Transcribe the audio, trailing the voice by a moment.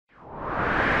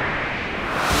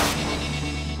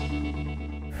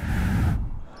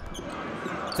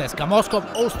CSKA Moscow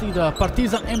hosted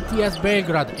Partizan MTS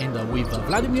Belgrade, and with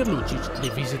Vladimir Lucic,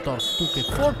 the visitors took a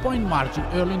 4-point margin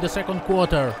early in the second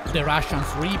quarter. The Russians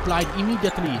replied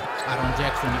immediately. Aaron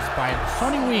Jackson inspired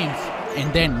Sonny Weems,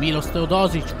 and then Milos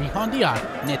Teodosic behind the arc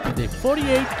netted the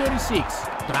 48-36.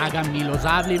 Dragan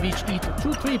Milosavljevic hit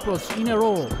 2 triples in a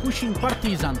row, pushing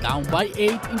Partizan down by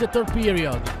 8 in the third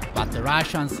period. But the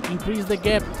Russians increased the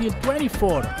gap till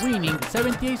 24, winning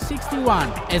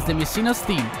 78-61 as the Messina's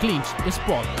team clinched a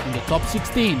spot in the top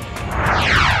 16.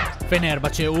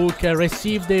 Fenerbahce Hulk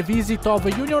received the visit of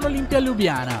Union Olimpia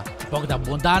Ljubljana. Bogdan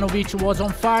Bogdanovic was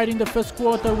on fire in the first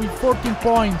quarter with 14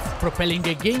 points, propelling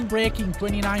a game-breaking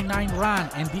 29-9 run,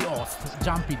 and the hosts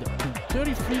jumped to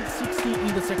 33-60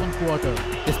 in the second quarter.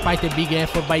 Despite a big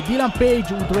effort by Dylan Page,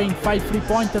 who drained 5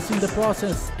 3-pointers in the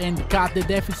process and cut the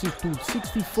deficit to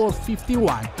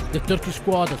 64-51, the Turkish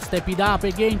squad stepped up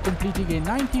again, completing a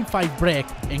 19-5 break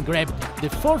and grabbed the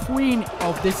 4th win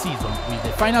of the season with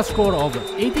a final score of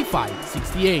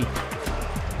 85-68.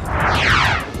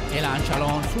 Elan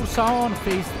Chalon-sur-Saône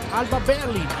faced Alba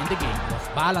Berlin, and the game was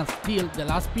balanced till the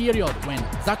last period when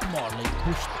Zach Morley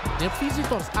pushed the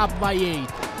visitors up by 8.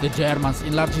 The Germans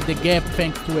enlarged the gap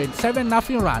thanks to a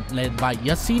 7-0 run led by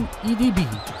Yassin EDB.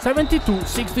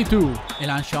 72-62.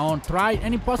 Elan Chalon tried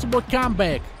an impossible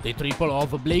comeback. The triple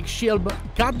of Blake Schilb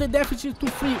cut the deficit to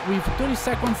 3 with 30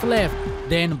 seconds left.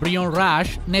 Then Brion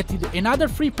Rush netted another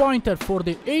 3-pointer for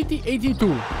the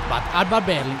 80-82. But Alba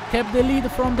Berlin kept the lead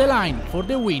from the line for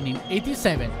the winning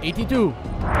 87-82.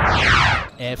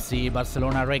 FC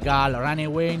Barcelona Regal ran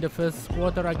away in the first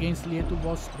quarter against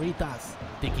Lietuvos Rytas,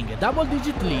 taking a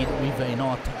double-digit lead with a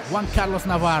not Juan Carlos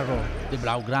Navarro. The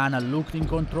Blaugrana looked in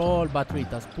control, but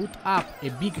Rytas put up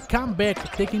a big comeback,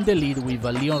 taking the lead with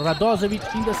Leon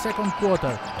Radosevic in the second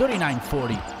quarter,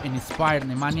 39-40, and inspired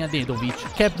Nemanja Nedovic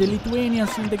kept the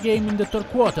Lithuanians in the game in the third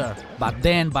quarter. But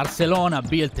then Barcelona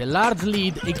built a large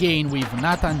lead again with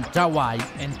Nathan Jawai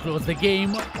and closed the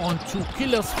game on 2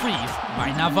 killer threes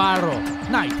by Navarro,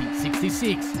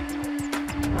 90-66.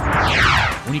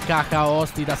 Unicaja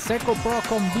hosted a Seco Pro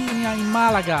Convinia in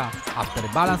Malaga. After a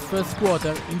balanced first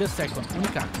quarter, in the second,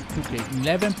 Unicaja took an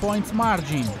 11 points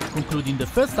margin, concluding the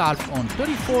first half on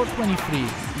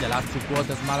 34-23. In the last 2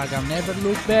 quarters, Malaga never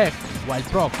looked back, while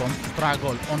Procom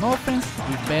struggled on offense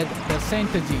with bad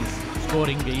percentages,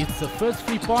 scoring its first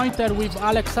 3-pointer with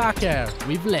Alex Acker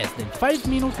with less than 5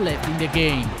 minutes left in the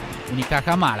game.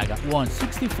 Unicaja Malaga won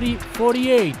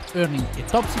 63-48, earning a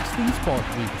top 16 spot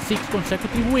with 6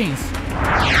 consecutive wins.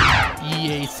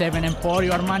 EA7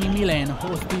 Emporio Armani Milan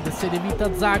hosted Cedevita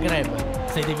Zagreb.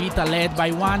 Cedevita led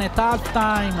by 1 at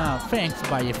halftime, thanks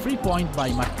by a 3-point by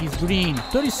Marquis Green,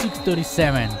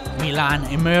 36-37. Milan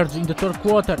emerged in the third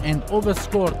quarter and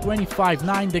overscored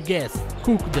 25-9 the guests.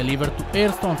 Cook delivered to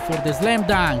Ayrton for the slam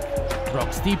dunk.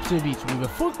 Brock Stipcevic with a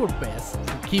full-court pass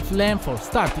to Keith Lamford,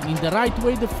 starting in the right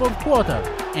way the fourth quarter,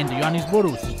 and Ioannis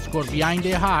Borusic scored behind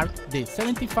the arc the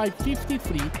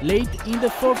 75-53 late in the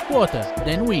fourth quarter,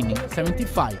 then winning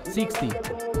 75-60.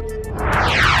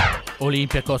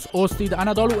 Olympiacos hosted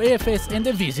Anadolu Efes, and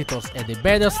the visitors had a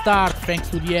better start thanks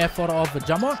to the effort of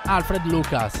Jamon Alfred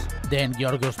Lucas. Then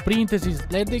Georgios Printesis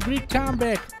led the Greek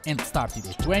comeback and started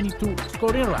a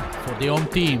 22-scoring run for the home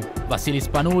team. Vasilis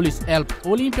Panoulis helped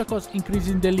Olympiacos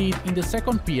increasing the lead in the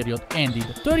second period, ended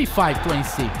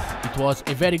 35-26. It was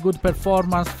a very good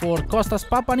performance for Kostas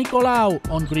Papanikolaou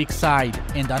on Greek side,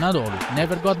 and Anadolu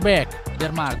never got back.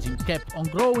 Their margin kept on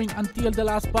growing until the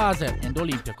last buzzer, and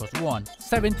Olympiacos won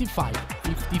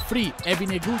 75-53,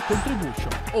 having a good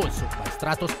contribution also by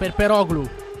Stratos Perperoglu.